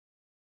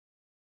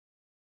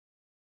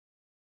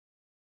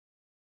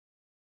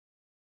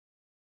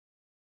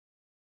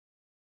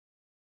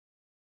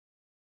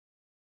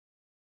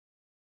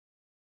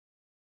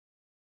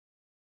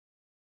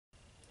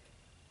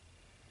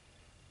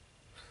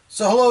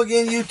So hello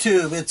again,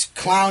 YouTube. It's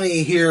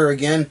Clownie here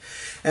again,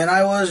 and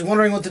I was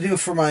wondering what to do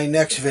for my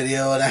next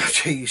video. And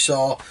after you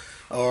saw,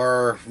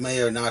 or may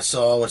have not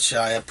saw, which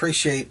I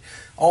appreciate,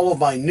 all of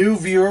my new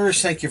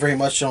viewers. Thank you very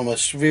much, so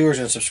much viewers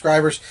and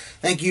subscribers.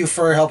 Thank you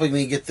for helping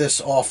me get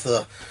this off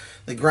the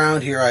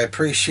ground here. I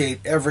appreciate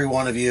every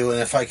one of you,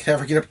 and if I could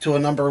ever get up to a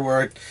number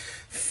where it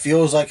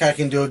feels like I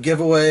can do a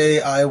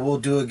giveaway, I will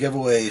do a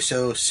giveaway.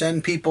 So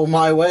send people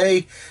my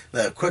way.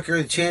 The quicker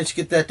the chance to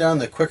get that done,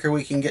 the quicker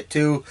we can get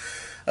to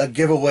a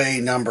giveaway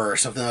number, or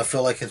something I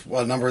feel like it's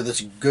a number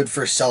that's good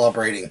for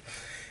celebrating.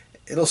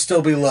 It'll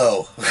still be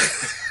low.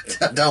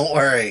 Don't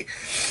worry.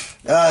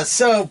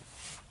 So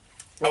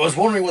I was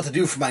wondering what to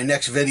do for my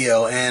next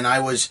video, and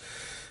I was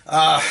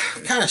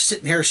kind of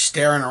sitting here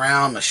staring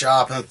around the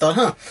shop, and I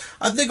thought,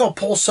 I think I'll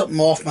pull something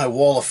off my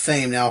wall of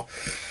fame. Now,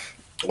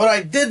 what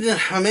I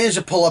managed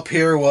to pull up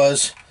here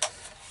was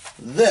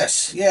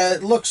this. Yeah,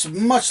 it looks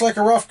much like a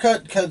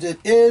Roughcut, because it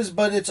is,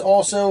 but it's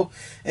also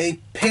a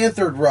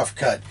Panther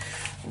Roughcut.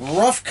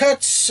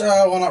 Roughcuts,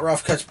 well, not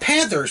Roughcuts,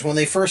 Panthers, when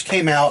they first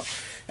came out,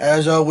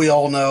 as we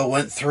all know,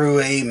 went through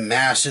a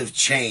massive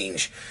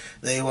change.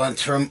 They went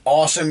from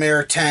awesome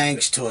air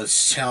tanks to a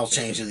channel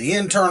change of the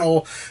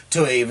internal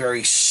to a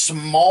very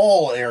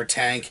small air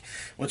tank,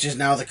 which is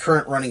now the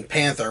current running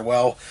Panther.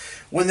 Well,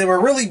 when they were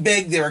really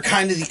big, they were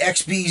kind of the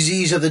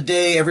XBZs of the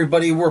day.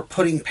 Everybody were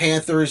putting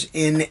Panthers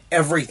in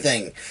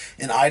everything,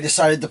 and I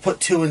decided to put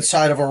two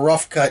inside of a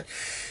Roughcut.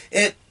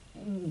 It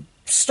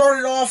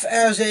started off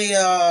as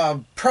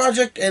a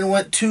project and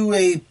went to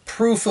a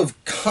proof of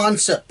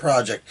concept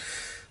project.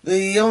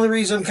 The only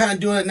reason I'm kind of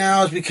doing it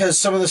now is because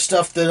some of the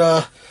stuff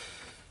that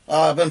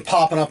I've been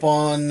popping up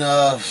on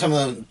some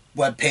of the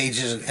web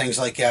pages and things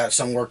like that,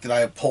 some work that I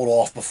have pulled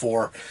off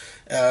before,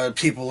 I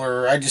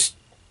just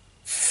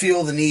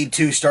feel the need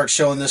to start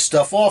showing this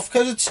stuff off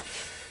because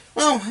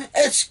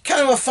it's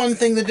kind of a fun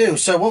thing to do.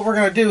 So what we're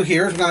going to do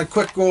here is I'm going to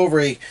quick go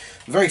over a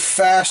very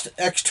fast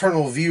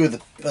external view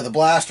of the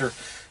blaster.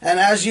 And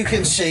as you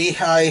can see,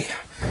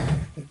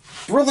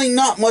 really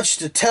not much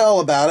to tell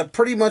about it.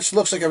 Pretty much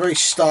looks like a very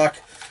stock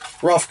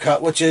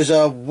Roughcut, which is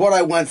what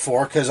I went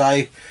for, because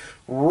I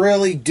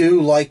really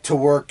do like to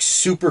work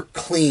super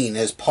clean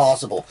as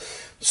possible.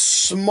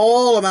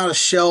 Small amount of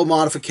shell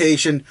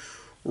modification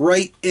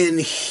right in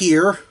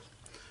here,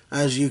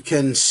 as you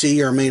can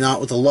see, or may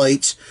not with the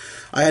lights.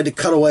 I had to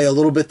cut away a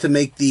little bit to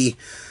make the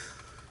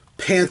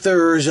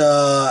Panther's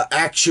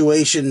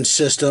actuation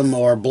system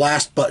or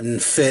blast button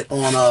fit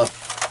on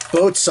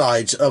both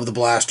sides of the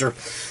blaster,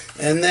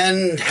 and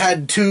then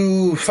had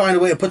to find a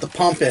way to put the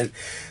pump in.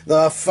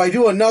 If I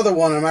do another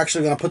one, I'm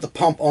actually going to put the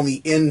pump on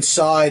the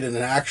inside and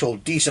an actual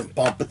decent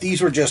pump, but these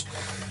were just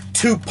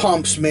two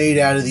pumps made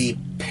out of the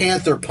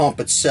Panther pump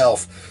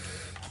itself.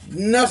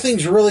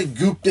 Nothing's really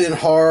gooped in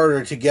hard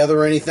or together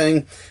or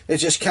anything.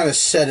 It's just kind of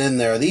set in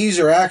there. These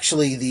are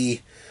actually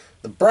the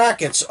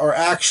brackets are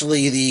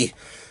actually the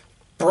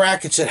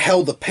brackets that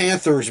held the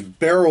Panther's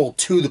barrel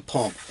to the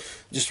pump.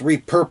 Just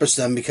repurpose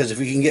them, because if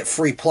you can get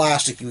free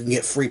plastic, you can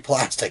get free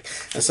plastic.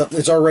 And something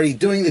that's already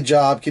doing the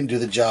job can do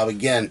the job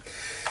again.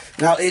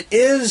 Now, it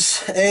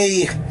is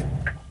a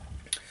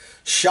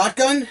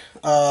shotgun.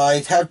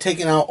 I have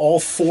taken out all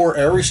 4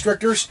 air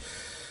restrictors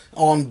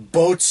on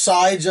both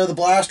sides of the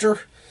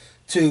blaster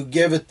to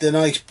give it the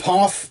nice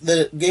puff that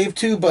it gave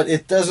to, but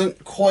it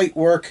doesn't quite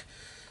work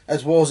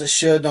as well as it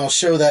should. And I'll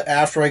show that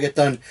after I get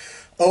done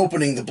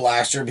opening the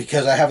blaster,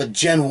 because I have a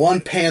Gen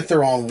 1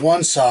 Panther on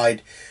one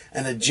side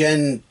and a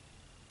Gen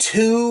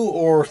 2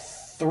 or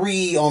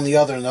 3 on the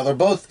other. Now, they're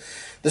both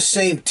the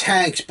same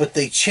tanks, but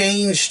they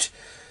changed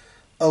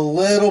a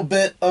little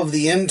bit of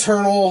the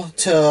internal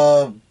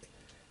to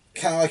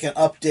kind of like an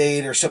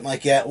update or something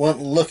like that.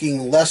 Went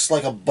looking less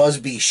like a Buzz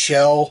Bee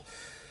shell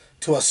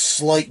to a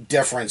slight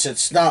difference.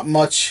 It's not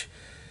much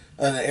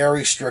an air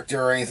restrictor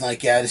or anything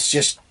like that. It's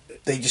just,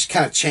 they just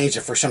kind of changed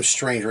it for some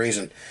strange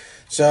reason.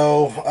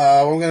 So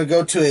we're going to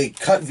go to a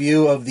cut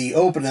view of the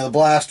opening of the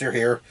blaster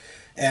here,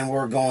 and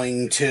we're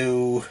going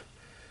to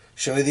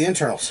show you the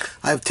internals.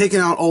 I've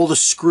taken out all the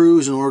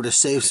screws in order to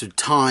save some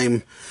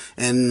time,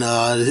 and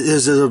it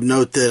is of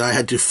note that I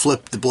had to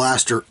flip the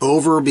blaster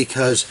over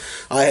because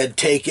I had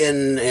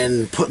taken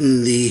and put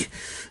in the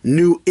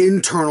new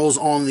internals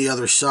on the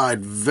other side.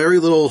 Very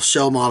little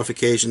shell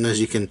modification, as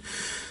you can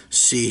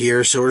see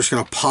here. So we're just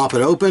going to pop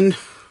it open.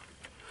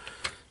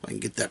 I can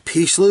get that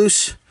piece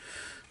loose,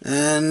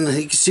 and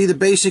you can see the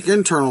basic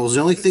internals.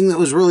 The only thing that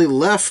was really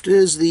left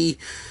is the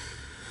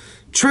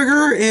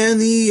trigger and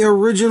the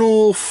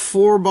original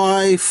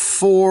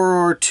 4x4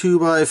 or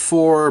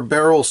 2x4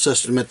 barrel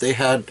system that they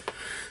had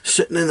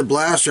sitting in the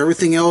blaster.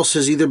 Everything else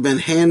has either been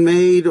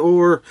handmade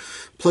or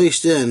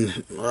placed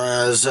in,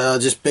 as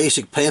just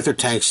basic Panther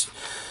tanks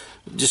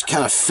just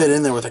kind of fit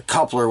in there with a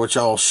coupler, which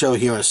I'll show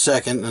here in a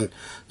second. And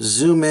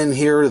zoom in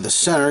here to the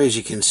center, as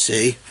you can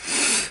see,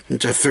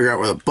 until I figure out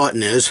where the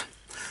button is.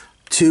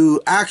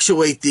 To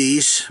actuate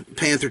these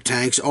Panther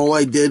tanks, all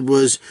I did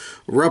was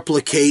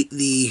replicate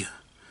the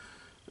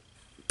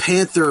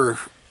Panther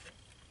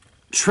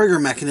trigger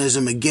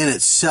mechanism again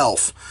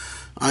itself.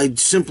 I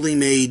simply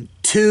made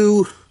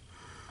two.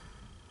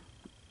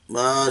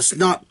 It's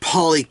not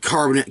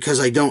polycarbonate because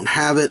I don't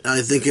have it.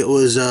 I think it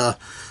was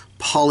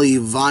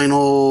polyvinyl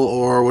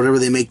or whatever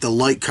they make the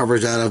light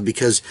covers out of,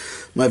 because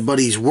my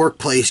buddy's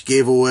workplace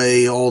gave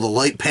away all the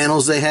light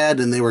panels they had,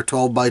 and they were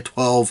 12 by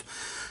 12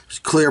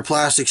 clear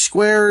plastic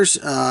squares.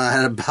 I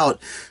had about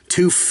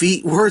 2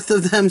 feet worth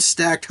of them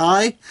stacked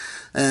high,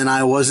 and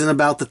I wasn't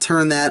about to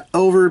turn that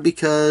over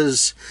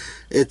because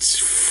it's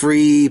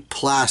free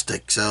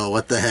plastic, so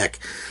what the heck.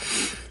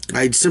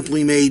 I'd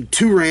simply made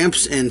 2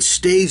 ramps and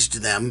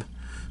staged them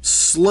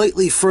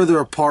slightly further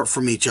apart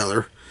from each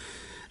other,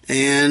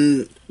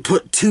 and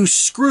put 2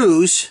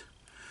 screws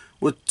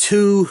with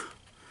 2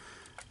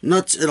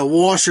 nuts and a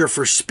washer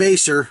for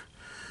spacer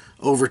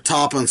over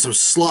top on some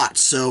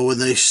slots, so when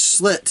they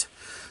slide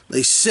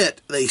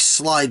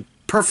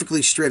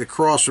perfectly straight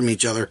across from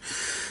each other.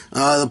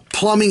 The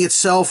plumbing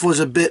itself was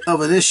a bit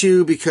of an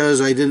issue because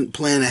I didn't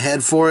plan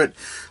ahead for it.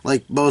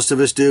 Like most of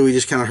us do, we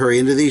just kind of hurry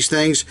into these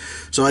things.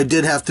 So I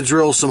did have to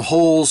drill some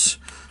holes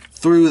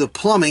through the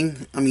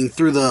plumbing,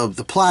 through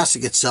the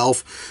plastic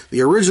itself.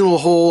 The original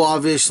hole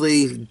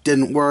obviously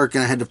didn't work,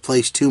 and I had to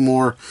place 2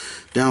 more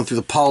down through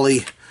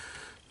the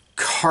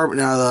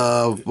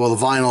the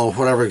vinyl,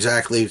 whatever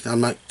exactly.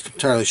 I'm not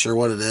entirely sure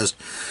what it is.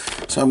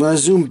 So I'm going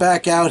to zoom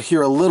back out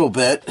here a little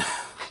bit,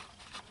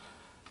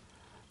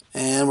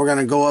 and we're going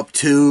to go up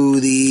to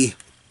the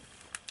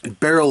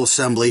barrel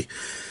assembly.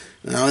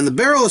 Now, in the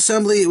barrel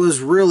assembly, it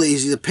was real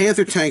easy. The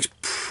Panther tanks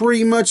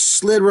pretty much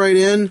slid right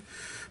in,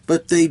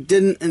 but they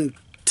didn't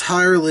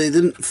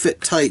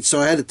fit tight, so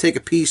I had to take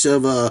a piece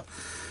of a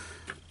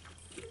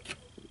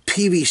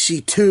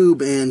PVC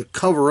tube and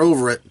cover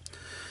over it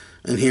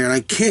in here, and I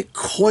can't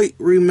quite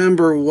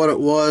remember what it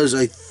was.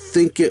 I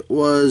think it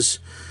was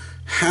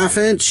 1/2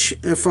 inch,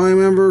 if I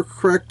remember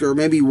correct, or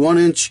maybe 1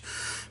 inch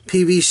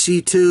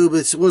PVC tube.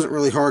 It wasn't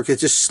really hard, it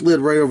just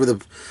slid right over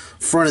the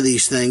front of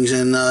these things,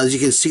 and as you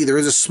can see, there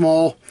is a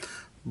small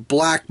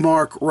black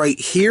mark right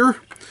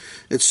here.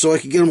 It's so I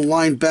could get them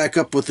lined back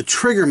up with the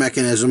trigger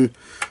mechanism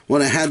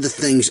when I had the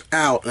things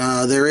out.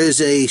 There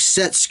is a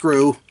set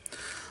screw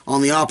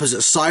on the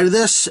opposite side of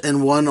this,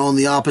 and one on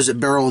the opposite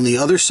barrel on the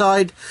other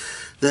side,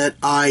 that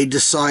I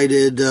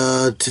decided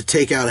to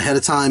take out ahead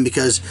of time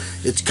because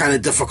it's kind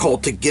of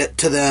difficult to get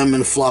to them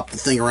and flop the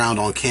thing around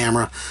on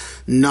camera.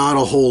 Not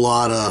a whole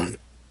lot of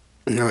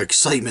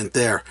excitement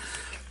there.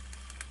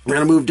 We're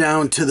going to move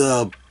down to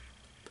the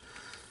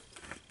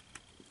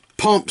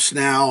pumps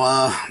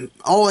now.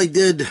 All I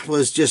did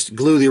was just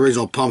glue the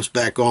original pumps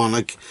back on.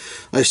 Like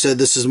I said,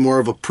 this is more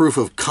of a proof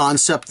of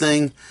concept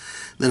thing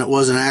than it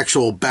was an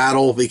actual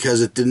battle, because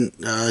it didn't,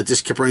 it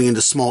just kept running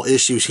into small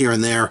issues here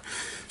and there.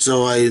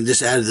 So I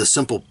just added the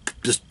simple,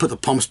 just put the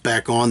pumps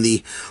back on.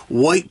 The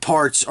white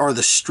parts are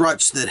the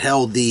struts that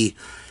held the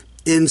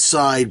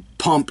inside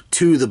pump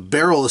to the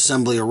barrel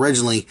assembly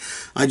originally.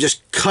 I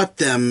just cut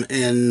them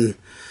and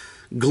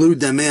glued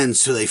them in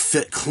so they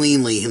fit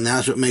cleanly, and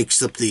that's what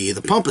makes up the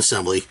pump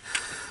assembly,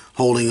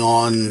 holding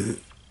on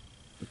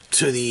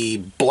to the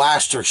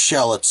blaster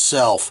shell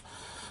itself.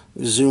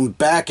 Zoom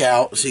back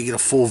out so you get a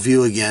full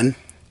view again.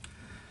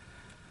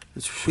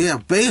 It's, yeah,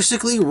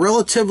 basically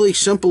relatively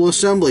simple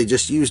assembly.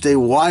 Just used a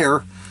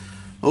wire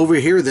over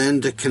here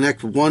then to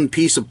connect one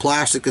piece of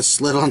plastic that's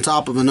slid on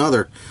top of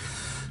another.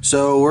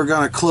 So we're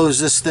going to close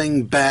this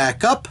thing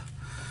back up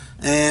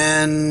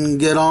and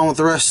get on with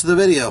the rest of the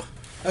video.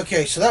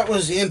 Okay, so that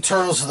was the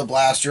internals of the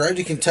blaster. As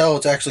you can tell,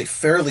 it's actually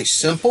fairly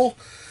simple.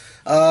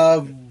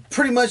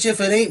 Pretty much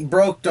if it ain't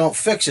broke, don't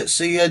fix it.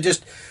 See,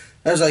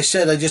 as I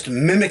said, I just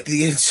mimicked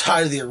the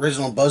inside of the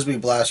original Buzz Bee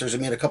blasters. I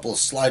made a couple of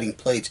sliding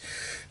plates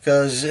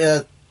because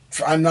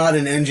I'm not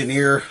an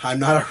engineer. I'm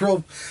not a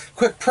real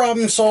quick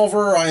problem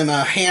solver. I'm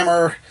a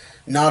hammer,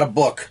 not a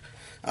book.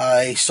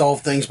 I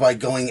solve things by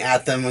going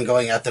at them and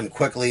going at them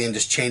quickly and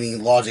just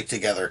chaining logic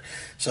together.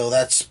 So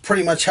that's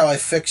pretty much how I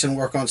fix and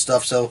work on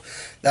stuff. So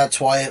that's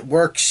why it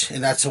works,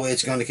 and that's the way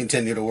it's going to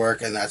continue to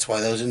work, and that's why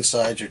those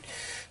insides are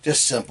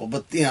just simple.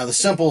 But, you know, the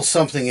simple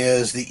something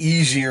is, the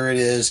easier it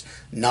is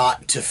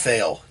not to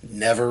fail.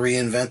 Never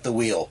reinvent the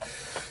wheel.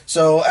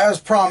 So,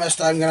 as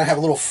promised, I'm going to have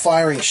a little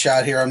firing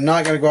shot here. I'm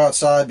not going to go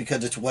outside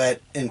because it's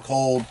wet and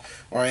cold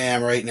where I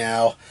am right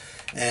now,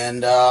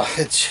 and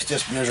it's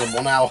just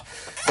miserable. Now,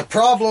 the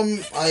problem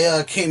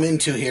I came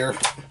into here,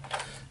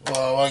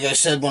 like I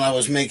said when I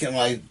was making,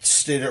 I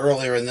stated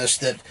earlier in this,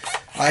 that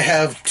I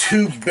have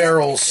 2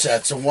 barrel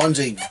sets, and one's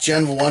a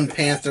Gen 1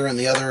 Panther and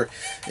the other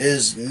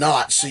is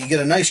not. So you get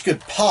a nice good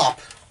pop,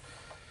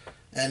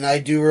 and I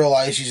do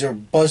realize these are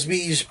Buzz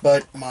Bees,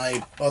 but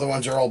my other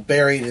ones are all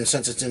buried, and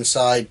since it's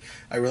inside,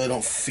 I really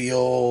don't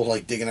feel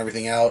like digging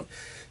everything out.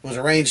 If it was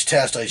a range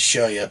test, I'd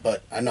show you,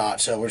 but I'm not,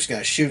 so we're just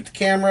going to shoot the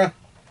camera.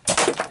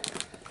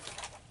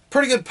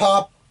 Pretty good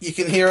pop. You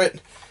can hear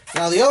it.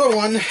 Now the other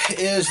one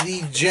is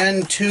the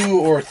Gen 2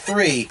 or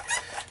 3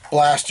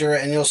 blaster,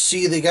 and you'll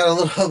see they got a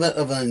little bit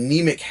of an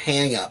anemic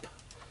hang-up.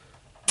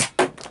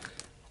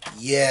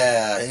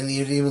 Yeah, and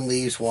it even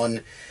leaves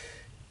one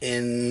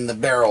in the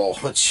barrel,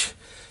 which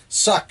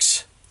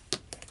sucks.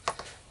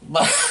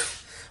 But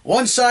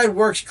one side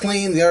works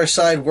clean, the other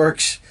side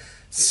works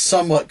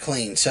somewhat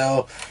clean.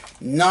 So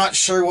not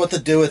sure what to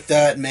do with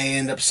that. May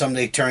end up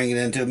someday turning it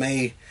into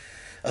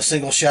a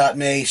single shot.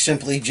 May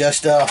simply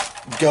just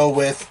go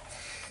with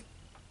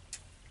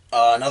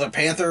another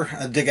Panther.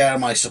 I dig out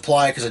of my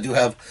supply because I do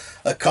have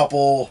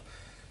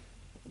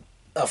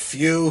a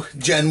few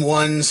Gen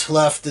 1s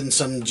left and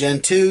some Gen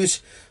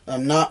 2s.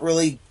 I'm not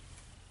really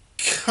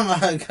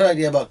got a good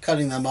idea about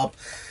cutting them up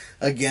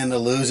again to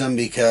lose them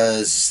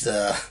because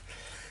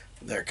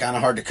they're kind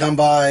of hard to come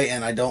by,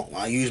 and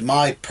I use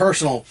my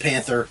personal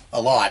Panther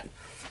a lot,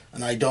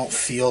 and I don't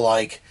feel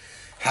like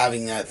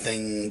having that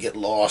thing get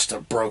lost or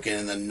broken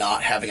and then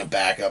not having a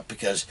backup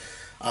because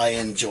I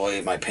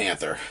enjoy my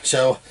Panther.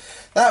 So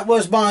that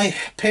was my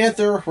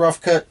Panther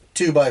Roughcut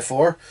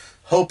 2x4.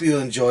 Hope you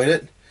enjoyed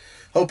it.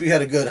 Hope you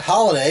had a good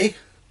holiday.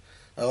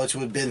 Which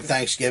would have been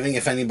Thanksgiving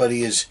if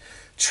anybody is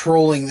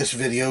trolling this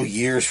video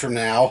years from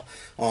now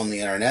on the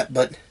internet.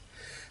 But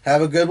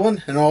have a good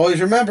one, and always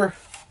remember,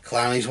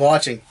 Clownie's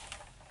watching.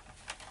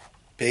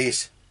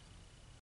 Peace.